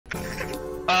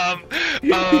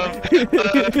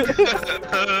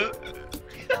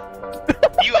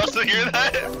You also hear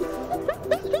that?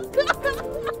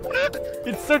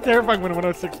 It's so terrifying when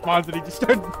 106 spawns and he just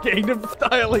starts Gangnam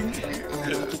styling.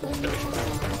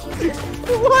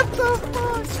 What the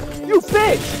fuck? You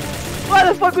bitch! Why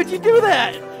the fuck would you do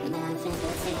that?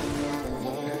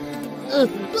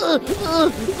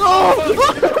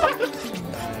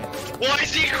 Why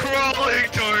is he crawling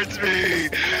towards me?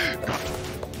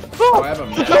 Oh, I have a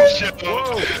map.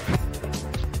 Whoa.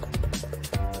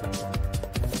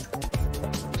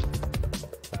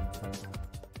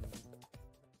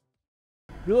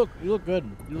 You look good.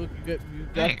 You look good. You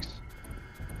got, Thanks.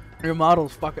 your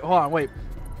model's fucking. Hold on, wait.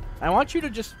 I want you to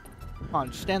just. Hold on,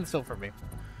 just stand still for me.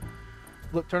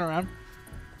 Look, turn around.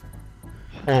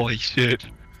 Holy shit.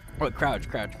 Wait, crouch,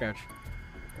 crouch, crouch.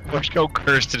 Watch how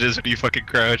cursed it is when you fucking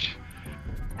crouch.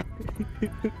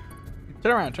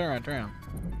 Turn around, turn around, turn around.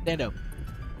 Stand up.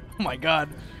 Oh my god.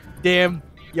 Damn.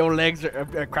 Your legs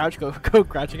are crouch. Go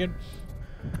crouch again.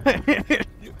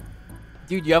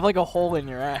 Dude, you have like a hole in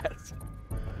your ass.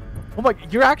 Oh my,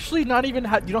 you're actually not even,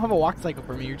 you don't have a walk cycle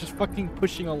for me. You're just fucking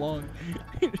pushing along.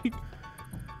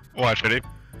 Watch, ready?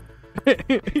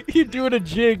 You're doing a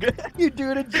jig. You're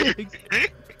doing a jig.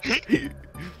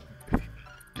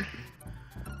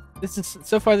 This is,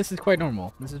 so far this is quite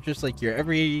normal. This is just like your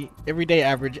everyday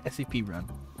average SCP run.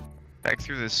 Back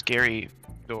through the scary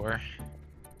door.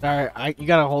 Alright, you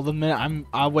gotta hold a minute.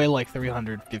 I weigh like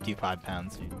 355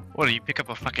 pounds. Dude. What, do you pick up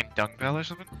a fucking dumbbell or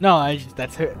something? No,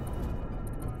 that's it.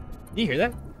 Do you hear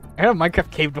that? I heard a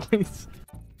Minecraft cave noise.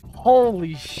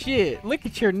 Holy shit! Look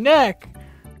at your neck.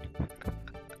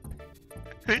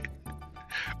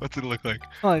 What's it look like?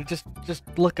 Hold on, just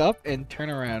look up and turn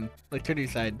around. Like turn to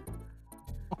your side.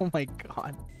 Oh my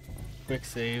god. Quick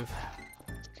save.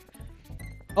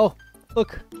 Oh,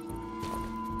 look.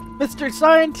 Mr.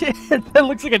 Scientist! That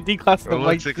looks like a D-class. It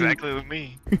looks exactly like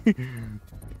me.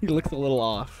 He looks a little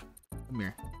off. Come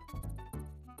here.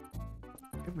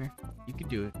 Come here. You can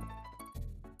do it.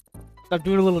 Stop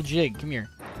doing a little jig. Come here.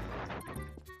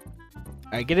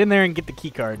 Alright, get in there and get the key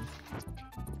card.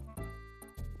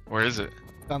 Where is it?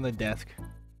 It's on the desk.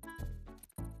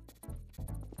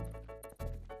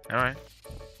 Alright.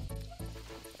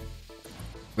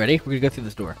 Ready? We're gonna go through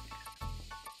this door.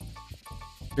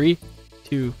 3,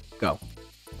 2, go.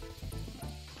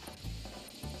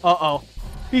 Uh-oh.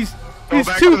 He's too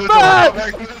fast!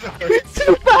 He's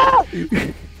too fast!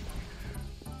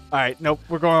 Alright, nope.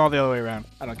 We're going all the other way around.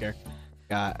 I don't care.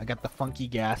 I got the funky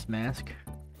gas mask.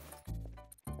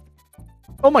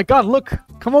 Oh my god, look!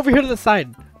 Come over here to the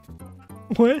side.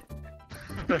 What?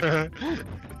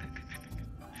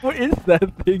 What is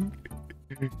that thing?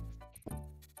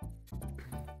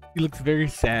 He looks very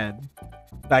sad.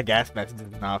 That gas mask does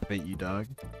not fit you, dog.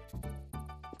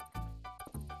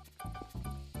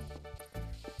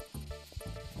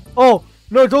 Oh!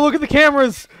 No, don't look at the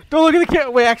cameras! Don't look at the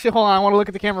camera! Wait, actually, hold on. I want to look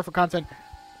at the camera for content.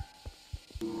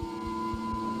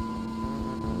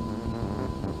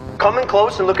 Come in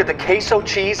close and look at the queso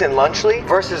cheese and lunchly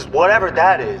versus whatever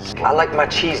that is. I like my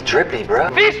cheese drippy, bro.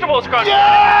 Feastables, country!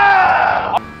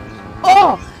 Yeah!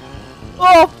 Oh!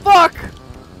 Oh, fuck!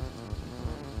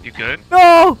 You good?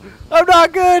 No! I'm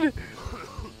not good!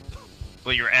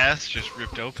 Well, your ass just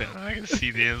ripped open. I can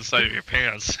see the inside of your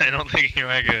pants. I don't think you're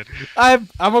that good.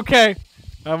 I'm okay.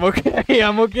 I'm okay.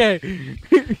 I'm okay.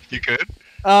 You good?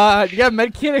 You got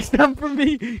medkit done for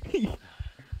me?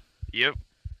 Yep.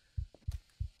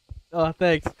 Oh,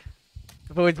 thanks.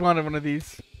 I've always wanted one of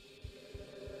these.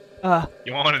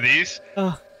 You want one of these?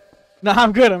 No,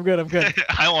 I'm good. I'm good. I'm good.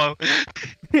 I won't.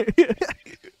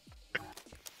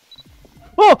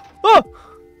 Oh! Oh!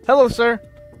 Hello, sir.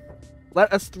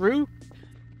 Let us through?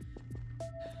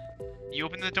 You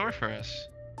opened the door for us.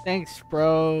 Thanks,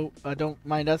 bro. Don't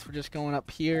mind us. We're just going up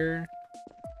here.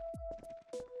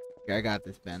 Here, I got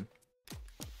this, Ben.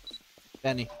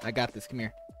 Benny, I got this. Come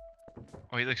here.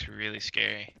 Oh, he looks really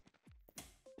scary.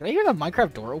 Did I hear the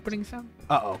Minecraft door opening sound?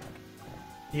 Uh-oh.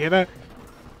 You hear that?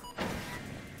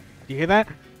 You hear that?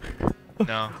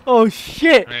 No. Oh,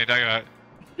 shit! What are you talking about?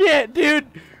 Shit, dude!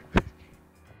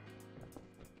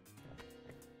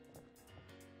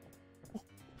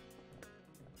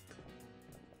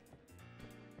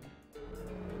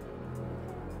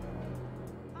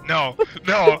 No,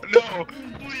 no, no,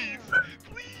 please,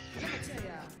 please.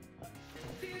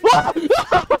 Oh,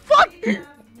 fuck!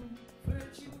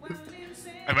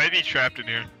 I might be trapped in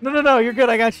here. No, you're good.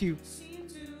 I got you.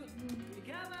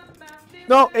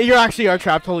 No, you actually are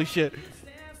trapped. Holy shit.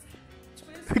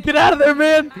 Get out of there,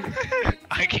 man!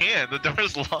 I can't. The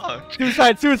door's locked.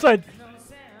 Suicide, suicide.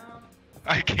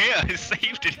 I can't. I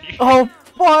saved it here. Oh,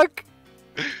 fuck?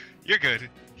 You're good.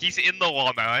 He's in the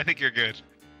wall now. I think you're good.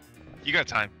 You got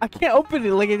time. I can't open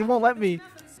it. Like it won't let me.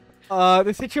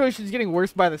 The situation's getting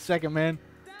worse by the second, man.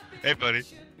 Hey, buddy.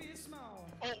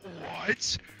 Oh,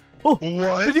 what? Oh,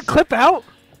 What? did you clip out?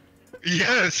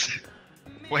 Yes.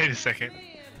 Wait a second.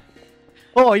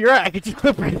 Oh, you're right. I could just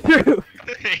clip right through.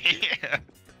 Yeah.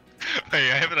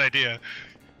 Hey, I have an idea.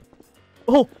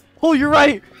 Oh, you're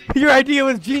right. Your idea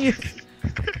was genius.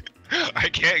 I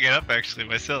can't get up actually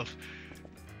myself.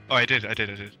 Oh, I did. Hold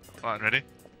on, ready?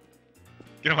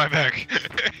 Get on my back.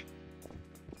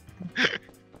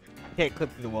 Can't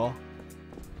clip through the wall.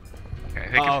 Okay,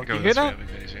 I think if we go you this hear way, that?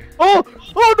 it'll be easier. Oh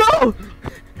no!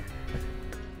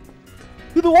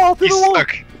 Through the wall, through He's the wall.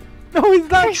 stuck. No, he's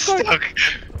not He's stuck. stuck.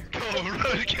 Go,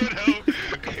 run, get out.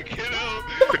 Get out.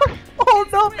 Oh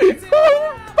no!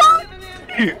 Oh, fuck!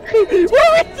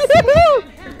 What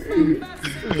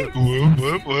Whoop,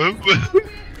 whoop, whoop.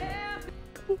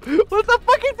 What the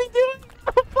fuck is he doing?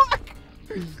 Oh fuck!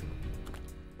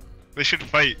 They should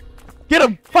fight. Get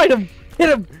him! Fight him! Hit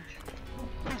him!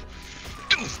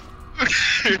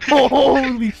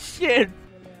 Holy shit!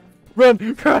 Run!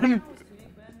 Run!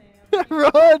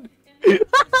 Run!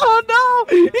 Oh no!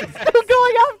 He's still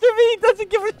going after me! He doesn't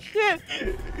give a shit!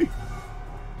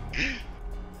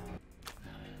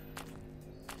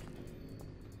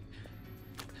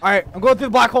 Alright, I'm going through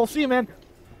the black hole. See you, man.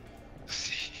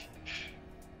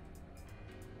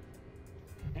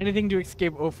 Anything to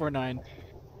escape 049.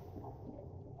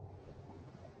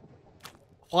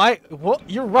 Why? What?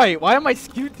 You're right. Why am I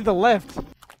skewed to the left?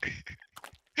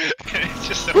 It's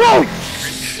just so Bro!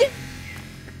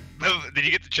 No, did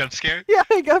you get the jump scare? Yeah,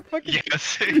 I got fucking.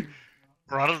 Yes.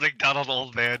 Ronald McDonald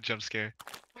old man jump scare.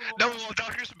 No,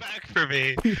 doctor's back for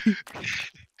me.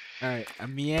 Alright,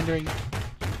 I'm meandering.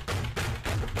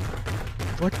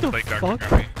 What the Like fuck? Dr.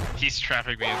 Gummy. He's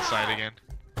trapping me inside again.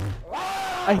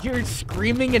 I hear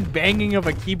screaming and banging of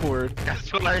a keyboard.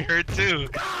 That's what I heard too.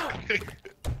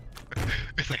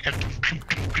 It's like I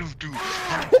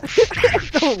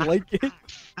don't like it.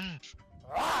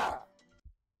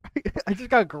 I just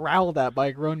got growled at by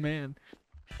a grown man.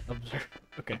 Observe.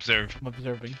 Okay, Observe. I'm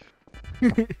observing.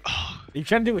 Are you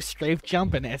trying to do a strafe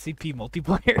jump in SCP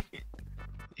multiplayer?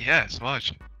 Yes,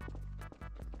 watch.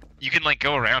 You can like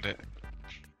go around it.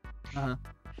 Uh-huh.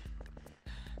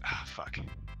 Ah, fuck.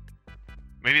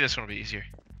 Maybe this one will be easier.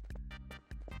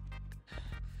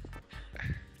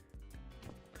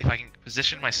 If I can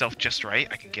position myself just right,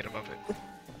 I can get above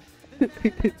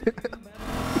it.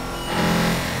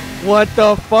 What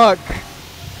the fuck?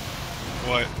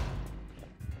 What?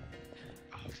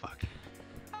 Oh, fuck.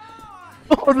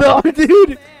 Oh no,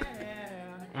 dude!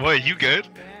 What, you good?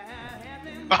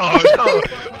 Oh no!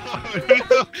 Oh,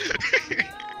 no.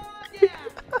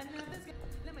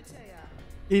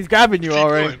 He's grabbing you, Keep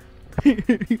alright.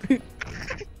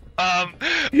 uh,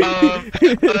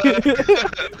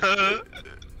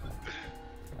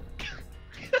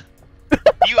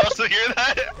 you also hear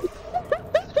that?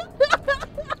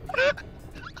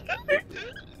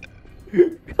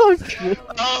 Oh shit.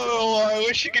 Oh, I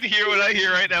wish you could hear what I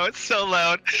hear right now. It's so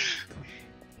loud.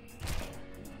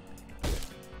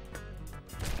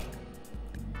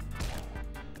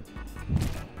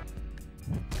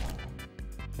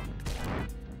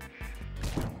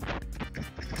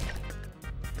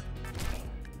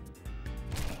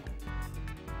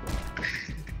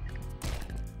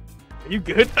 Are you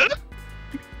good?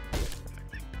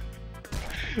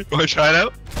 Wanna try it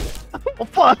out? Oh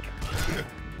fuck!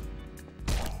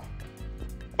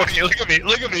 Okay, look at me,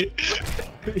 look at me.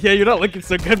 Yeah, you're not looking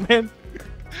so good, man.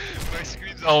 My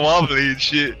screen's all wobbly and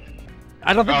shit.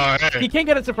 I don't think Oh, hey. he can't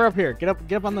get us up here. Get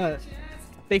up on the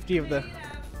safety of the.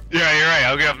 Yeah, you're right,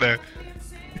 I'll get up there.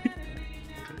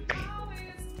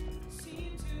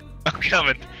 I'm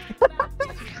coming.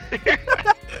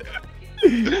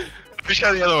 Push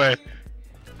out the other way.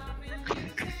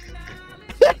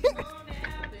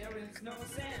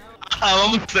 I'm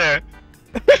almost there.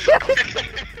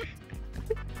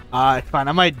 It's fine.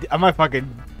 I might fucking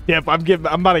dip. I'm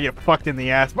about to get fucked in the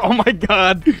ass. Oh my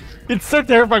god, it's so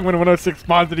terrifying when 106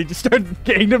 spawns and he just starts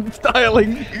Gangnam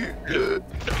styling.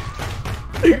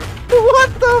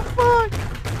 What the fuck?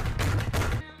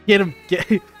 Get him!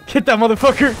 Get that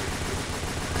motherfucker!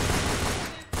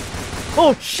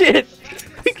 Oh shit!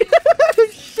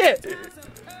 Shit!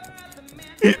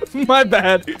 My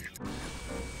bad.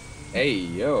 Hey,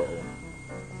 yo.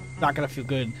 Not gonna feel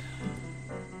good.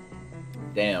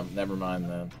 Damn, never mind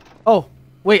then. Oh,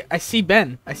 wait, I see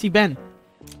Ben.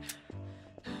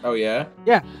 Oh, yeah?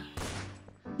 Yeah.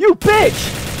 You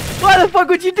bitch! Why the fuck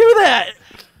would you do that?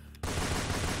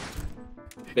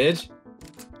 Bitch?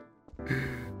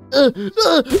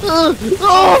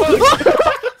 Oh!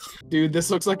 Dude, this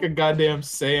looks like a goddamn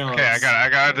seance. Okay, I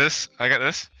got this. I got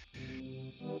this.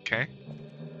 Okay.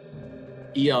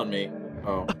 E on me.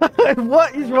 Oh.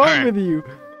 What is wrong Alright. with you?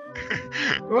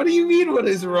 What do you mean, what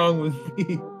is wrong with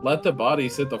me? Let the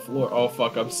bodies hit the floor. Oh,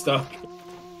 fuck, I'm stuck.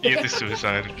 You get the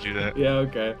suicide if you do that. Yeah,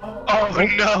 okay. Oh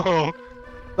no!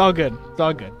 It's all good. It's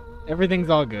all good. Everything's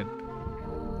all good.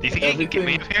 Do you think you can get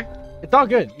me up here? It's all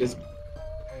good.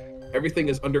 Everything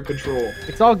is under control.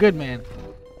 It's all good, man.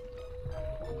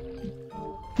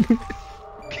 He's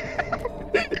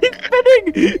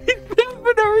spinning! He's spinning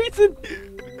for no reason!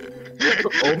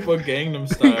 Opa Gangnam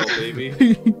Style, baby.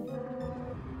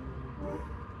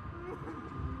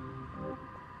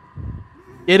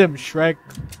 Get him, Shrek.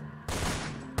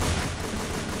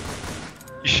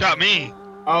 You shot me!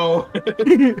 Oh.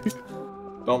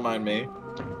 Don't mind me.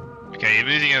 Okay, you're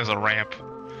using it as a ramp.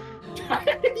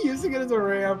 Using it as a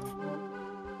ramp.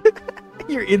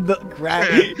 You're in the grab.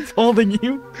 He's holding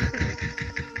you.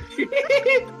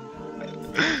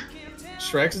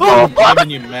 Shrek's Oh,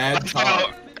 giving you mad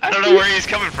top. I don't know where he's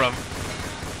coming from.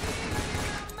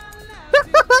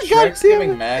 Shrek's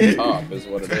giving mad top is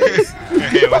what it is.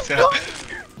 Hey, what's up?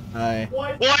 Hi.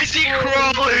 Why is he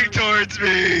crawling towards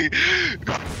me?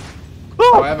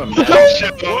 Oh, I have a mad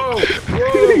Whoa,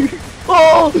 Whoa!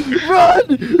 Oh,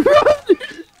 run! Run!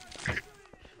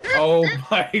 Oh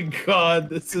my god,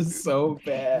 this is so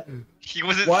bad. He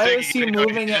wasn't Why thinking, is he you know,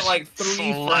 moving he's at like just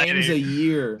 3 sliding. frames a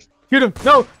year? Shoot him!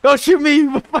 No! Don't shoot me,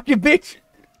 you fucking bitch!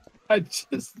 I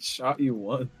just shot you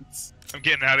once. I'm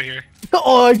getting out of here.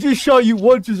 Oh, I just shot you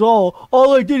once is all.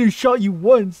 All I did is shot you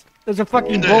once. There's a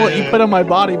fucking bullet you put on my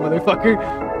body, motherfucker.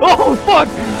 Oh, fuck!